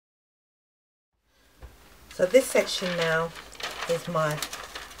So this section now is my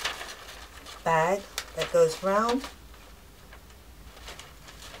bag that goes round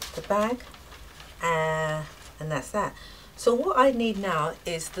the bag, and that's that. So what I need now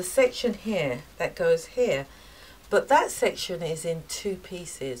is the section here that goes here, but that section is in two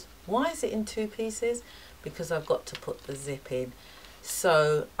pieces. Why is it in two pieces? Because I've got to put the zip in.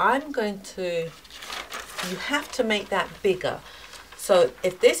 So I'm going to, you have to make that bigger. So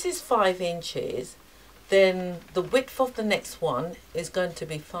if this is 5 inches, then the width of the next one is going to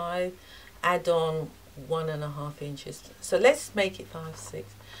be 5, add on 1.5 inches. So let's make it 5,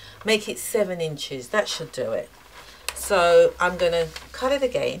 6, make it 7 inches. That should do it. So I'm going to cut it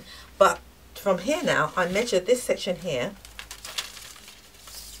again, but from here now, I measure this section here.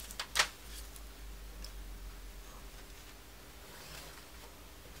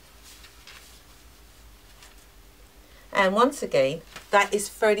 And once again, that is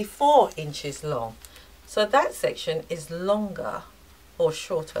 34 inches long. So that section is longer or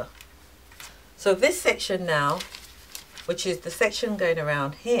shorter. So this section now, which is the section going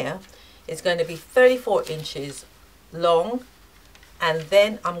around here, is going to be 34 inches long, and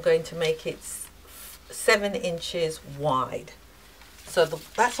then I'm going to make it 7 inches wide. So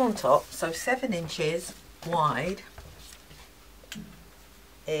that's on top. So 7 inches wide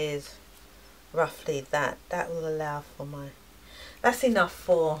is roughly that. That will allow for my, that's enough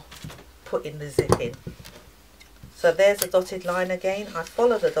for putting the zip in. So there's a dotted line again. I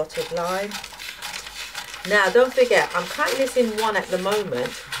follow the dotted line. Now don't forget, I'm cutting this in one at the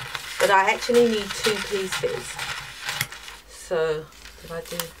moment, but I actually need 2 pieces. So did I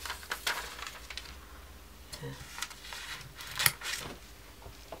do? Yeah.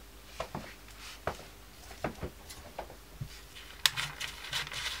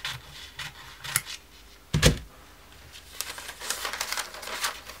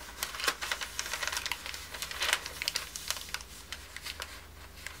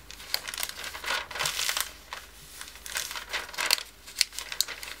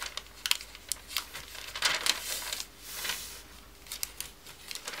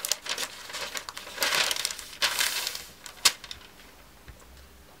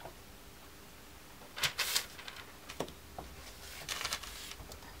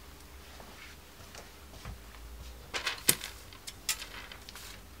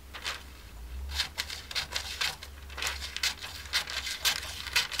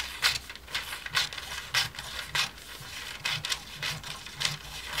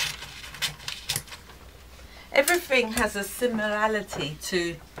 Everything has a similarity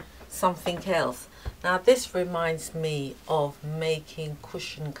to something else. Now this reminds me of making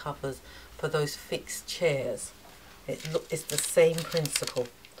cushion covers for those fixed chairs. It's the same principle.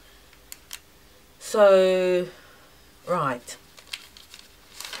 So, right.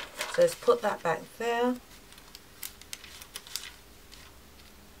 So let's put that back there.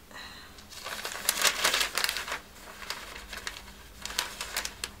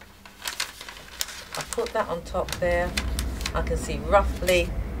 Put that on top there. I can see roughly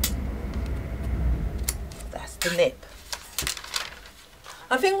that's the nip.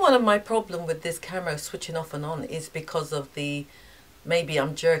 I think one of my problem with this camera switching off and on is because of the, maybe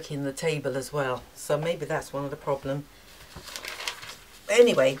I'm jerking the table as well, so maybe that's one of the problem.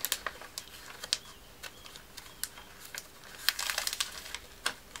 Anyway,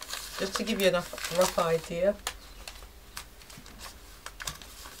 just to give you a rough idea.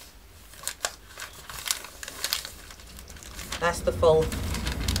 That's the full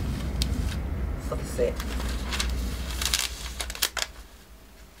for the zip.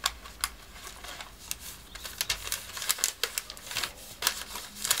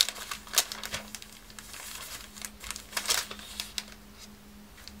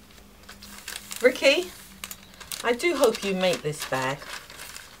 Ricky, I do hope you make this bag.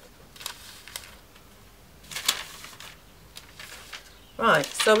 Right,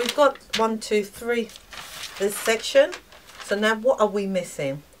 so we've got 1, 2, 3 this section. So now what are we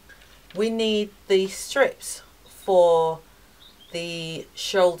missing? We need the strips for the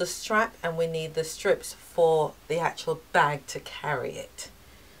shoulder strap, and we need the strips for the actual bag to carry it.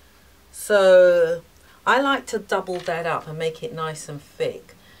 So I like to double that up and make it nice and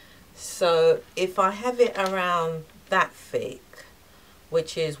thick. So if I have it around that thick,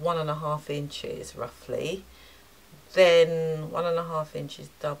 which is 1.5 inches roughly, then 1.5 inches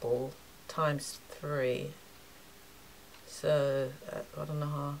double times 3. So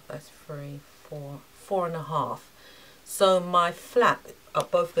 1.5, that's 3, 4, 4.5. So my flap are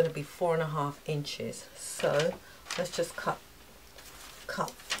both going to be 4.5 inches. So let's just cut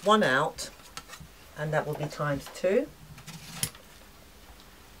one out, and that will be times 2.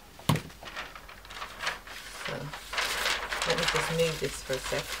 Let me just move this for a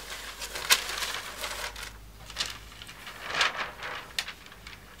sec.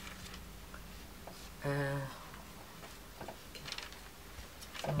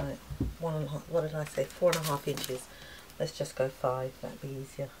 Right, 1.5, what did I say, 4.5 inches. Let's just go 5, that'd be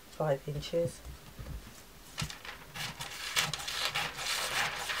easier. 5 inches.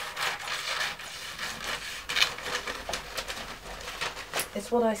 It's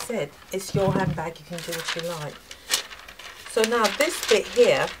what I said, it's your handbag, you can do what you like. So now this bit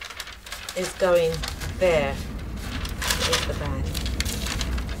here is going there. Here's the bag.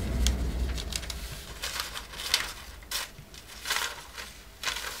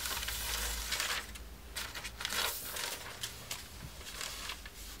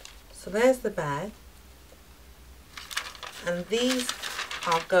 So there's the bag, and these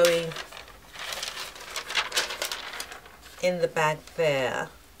are going in the bag there,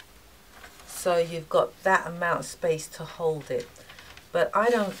 so you've got that amount of space to hold it, but I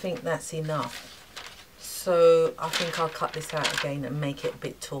don't think that's enough, so I think I'll cut this out again and make it a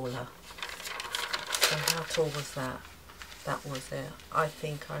bit taller. So how tall was that? That was it. I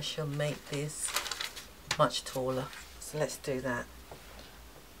think I shall make this much taller, so let's do that.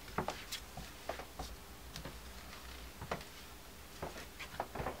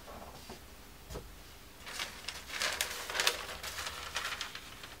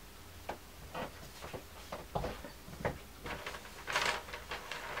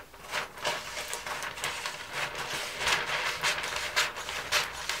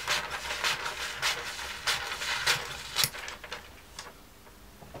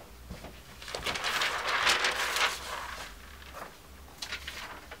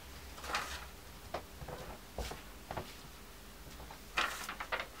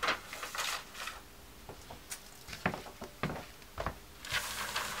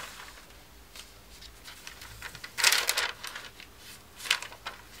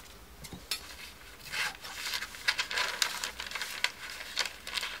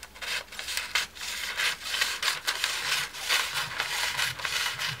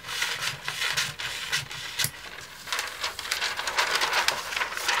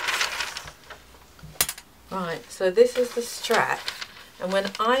 Right, so this is the strap, and when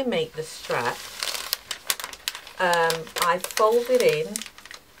I make the strap, I fold it in.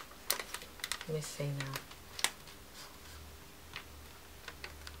 Let me see now.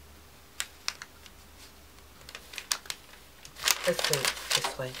 Let's do it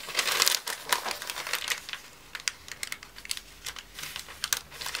this way.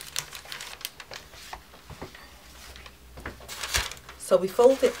 So we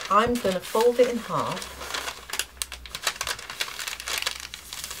fold it, I'm going to fold it in half,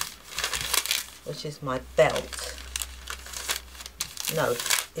 which is my belt. No,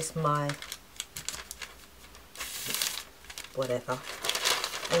 it's my whatever.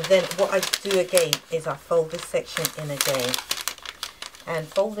 And then what I do again is I fold this section in again. And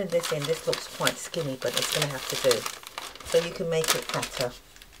folding this in, this looks quite skinny, but it's going to have to do. So you can make it fatter.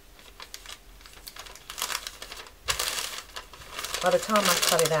 By the time I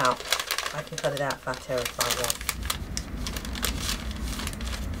cut it out, I can cut it out fatter if I want.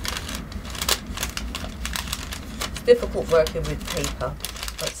 It's difficult working with paper,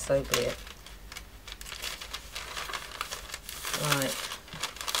 but so be it. Right,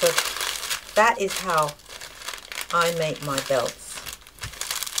 so that is how I make my belts,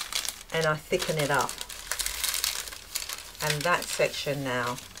 and I thicken it up. And that section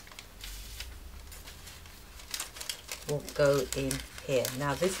now will go in here.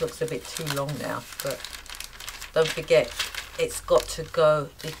 Now this looks a bit too long now, but don't forget, it's got to go,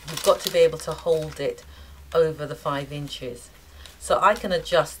 you've got to be able to hold it over the 5 inches. So I can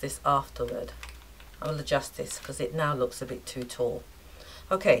adjust this afterward. I will adjust this because it now looks a bit too tall.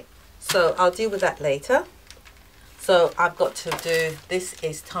 Okay, so I'll deal with that later. So I've got to do, this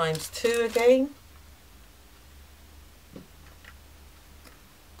is ×2 again.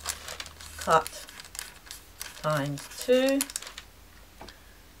 Cut ×2.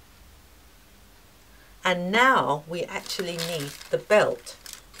 And now we actually need the belt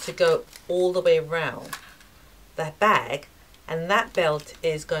to go all the way around the bag, and that belt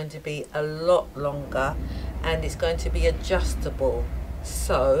is going to be a lot longer and it's going to be adjustable.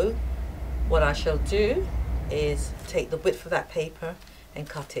 So what I shall do is take the width of that paper and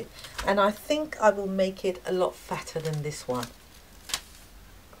cut it, and I think I will make it a lot fatter than this one.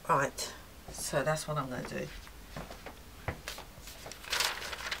 Right, so that's what I'm going to do.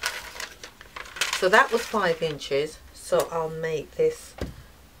 So that was 5 inches, so I'll make this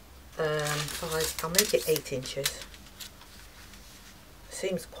I'll make it 8 inches.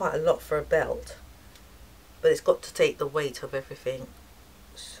 Seems quite a lot for a belt. but it's got to take the weight of everything.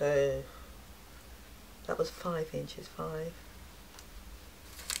 So that was 5 inches, 5.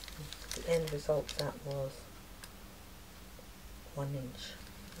 The end result that was 1 inch.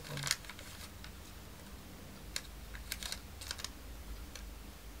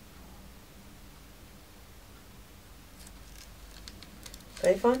 So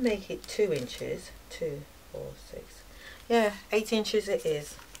if I make it 2 inches, 2, 4, 6, yeah, 8 inches it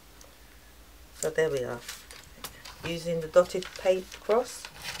is. So there we are, using the dotted paper cross.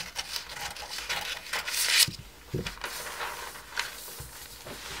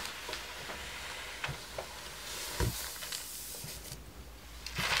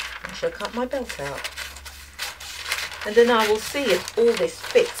 I shall cut my belt out, and then I will see if all this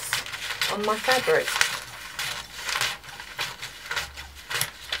fits on my fabric.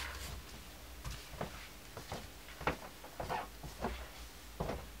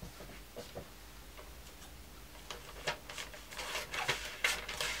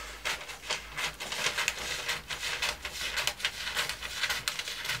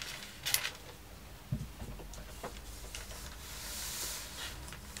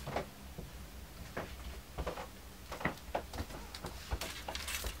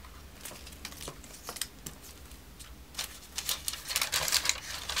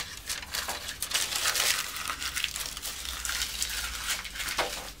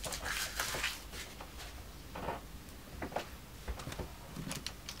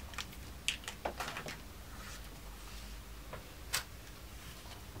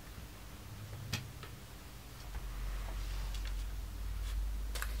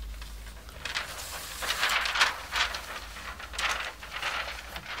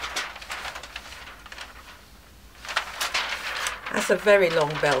 That's a very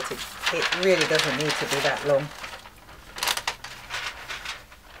long belt. It really doesn't need to be that long.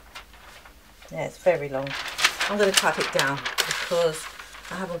 Yeah, it's very long. I'm going to cut it down because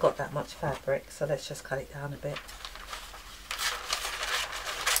I haven't got that much fabric, so let's just cut it down a bit.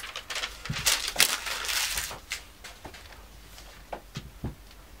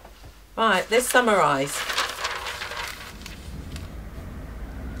 Right, let's summarise.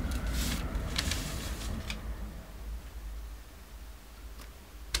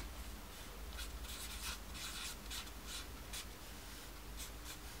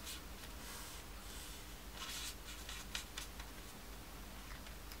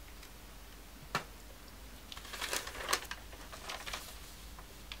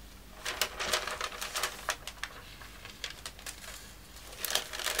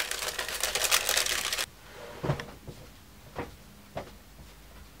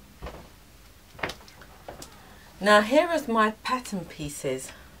 Now here is my pattern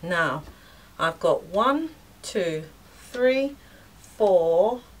pieces. Now I've got 1, 2, 3,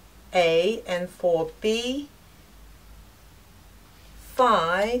 4 A and 4 B,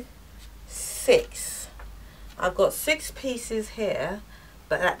 5, 6. I've got 6 pieces here,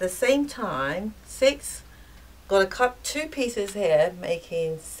 but at the same time 6, got to cut 2 pieces here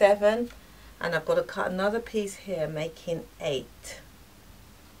making 7, and I've got to cut another piece here making 8.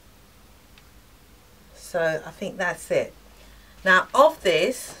 So I think that's it. Now of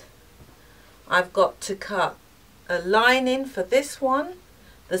this, I've got to cut a lining for this one,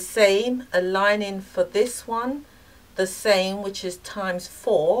 the same, a lining for this one, the same, which is times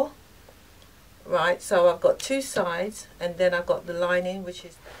 4. Right, so I've got 2 sides, and then I've got the lining, which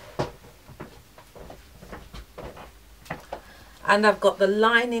is, and I've got the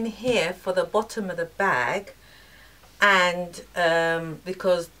lining here for the bottom of the bag, and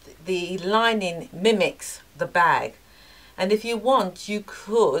because the lining mimics the bag, and if you want you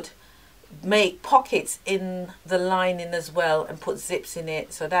could make pockets in the lining as well and put zips in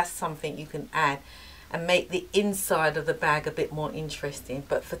it, so that's something you can add and make the inside of the bag a bit more interesting.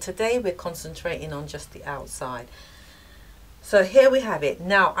 But for today we're concentrating on just the outside. So here we have it.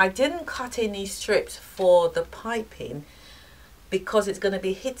 Now I didn't cut any strips for the piping because it's going to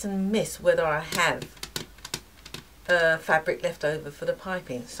be hit and miss whether I have fabric left over for the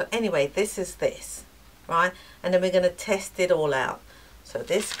piping. So anyway, this is this, right? And then we're going to test it all out. So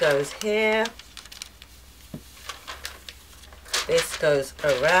this goes here, this goes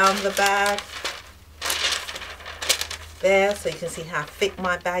around the bag there, so you can see how thick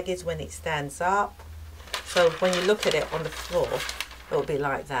my bag is when it stands up. So when you look at it on the floor, it will be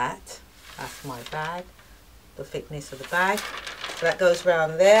like that. That's my bag, the thickness of the bag. So that goes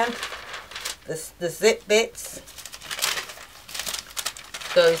around there. The zip bits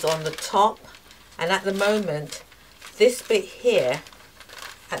goes on the top, and at the moment this bit here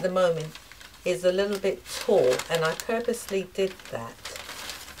at the moment is a little bit tall, and I purposely did that,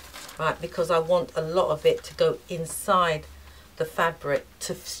 right, because I want a lot of it to go inside the fabric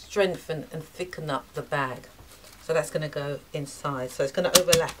to strengthen and thicken up the bag. So that's going to go inside, so it's going to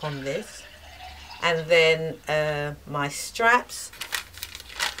overlap on this. And then my straps,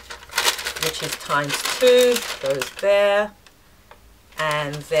 which is ×2, goes there.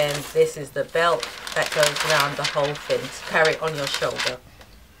 And then this is the belt that goes around the whole thing to carry it on your shoulder.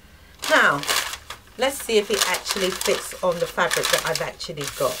 Now, let's see if it actually fits on the fabric that I've actually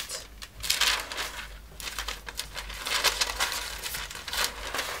got.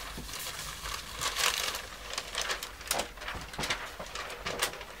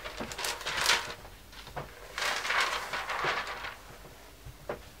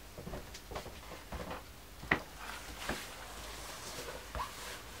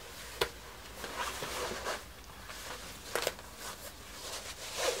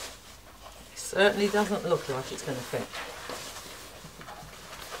 Certainly doesn't look like it's going to fit.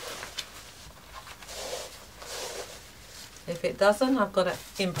 If it doesn't, I've got to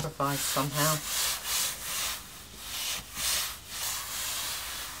improvise somehow.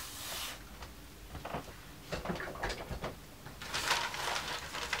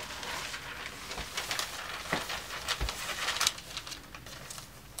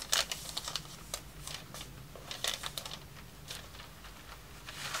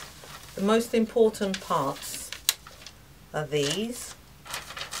 The most important parts are these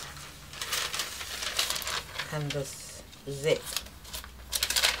and the zip.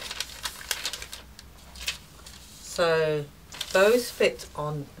 So those fit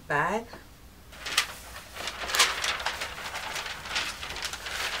on the bag.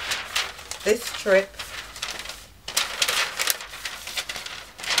 This strip,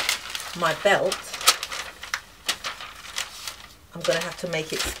 my belt, I'm going to have to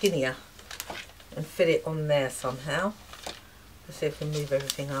make it skinnier and fit it on there somehow. Let's see if we can move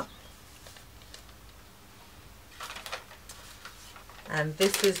everything up. And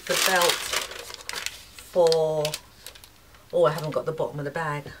this is the belt for, oh, I haven't got the bottom of the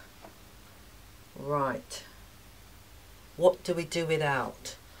bag. Right. What do we do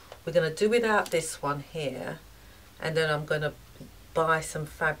without? We're going to do without this one here, and then I'm going to buy some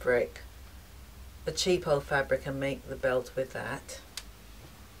fabric, the cheap old fabric, and make the belt with that.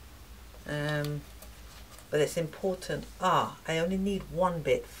 But it's important. I only need one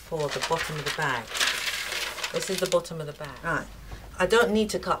bit for the bottom of the bag. This is the bottom of the bag. Right. I don't need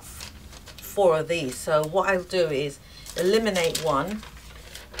to cut 4 of these, so what I'll do is eliminate one,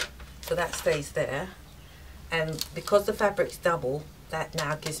 so that stays there. And because the fabric's double, that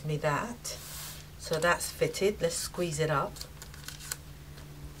now gives me that. So that's fitted. Let's squeeze it up.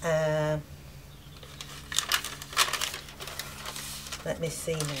 Let me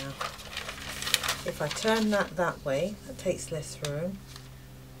see now. If I turn that way, that takes less room.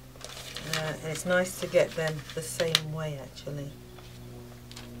 And it's nice to get them the same way actually.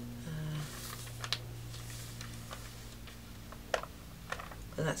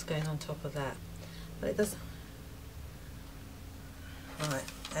 And that's going on top of that. But it doesn't. Right,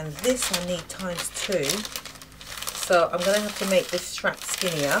 and this I need ×2. So I'm going to have to make this strap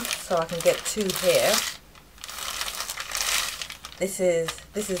skinnier so I can get 2 here. This is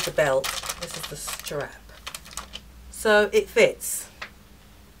the belt, this is the strap. So it fits.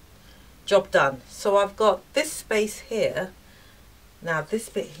 Job done. So I've got this space here. Now this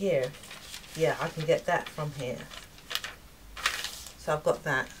bit here, yeah, I can get that from here. So I've got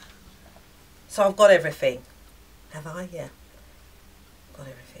that. So I've got everything. Have I? Yeah. Got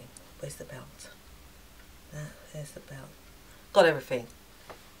everything. Where's the belt? There's the belt. Got everything.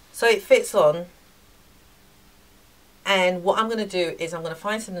 So it fits on. And what I'm going to do is I'm going to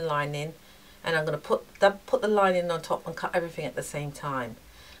find some lining, and I'm going to put the lining on top and cut everything at the same time.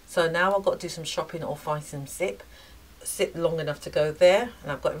 So now I've got to do some shopping or find some zip long enough to go there,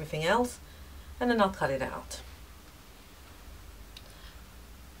 and I've got everything else, and then I'll cut it out.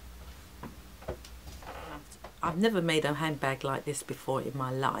 I've never made a handbag like this before in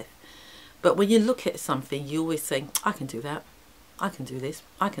my life, but when you look at something you always say, I can do that, I can do this,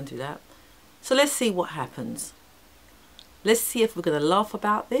 I can do that. So let's see what happens. Let's see if we're going to laugh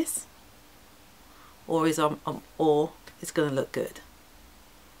about this, or it's going to look good.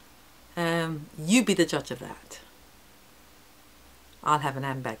 You be the judge of that. I'll have an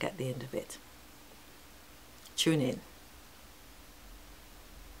handbag at the end of it. Tune in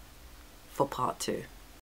for part 2.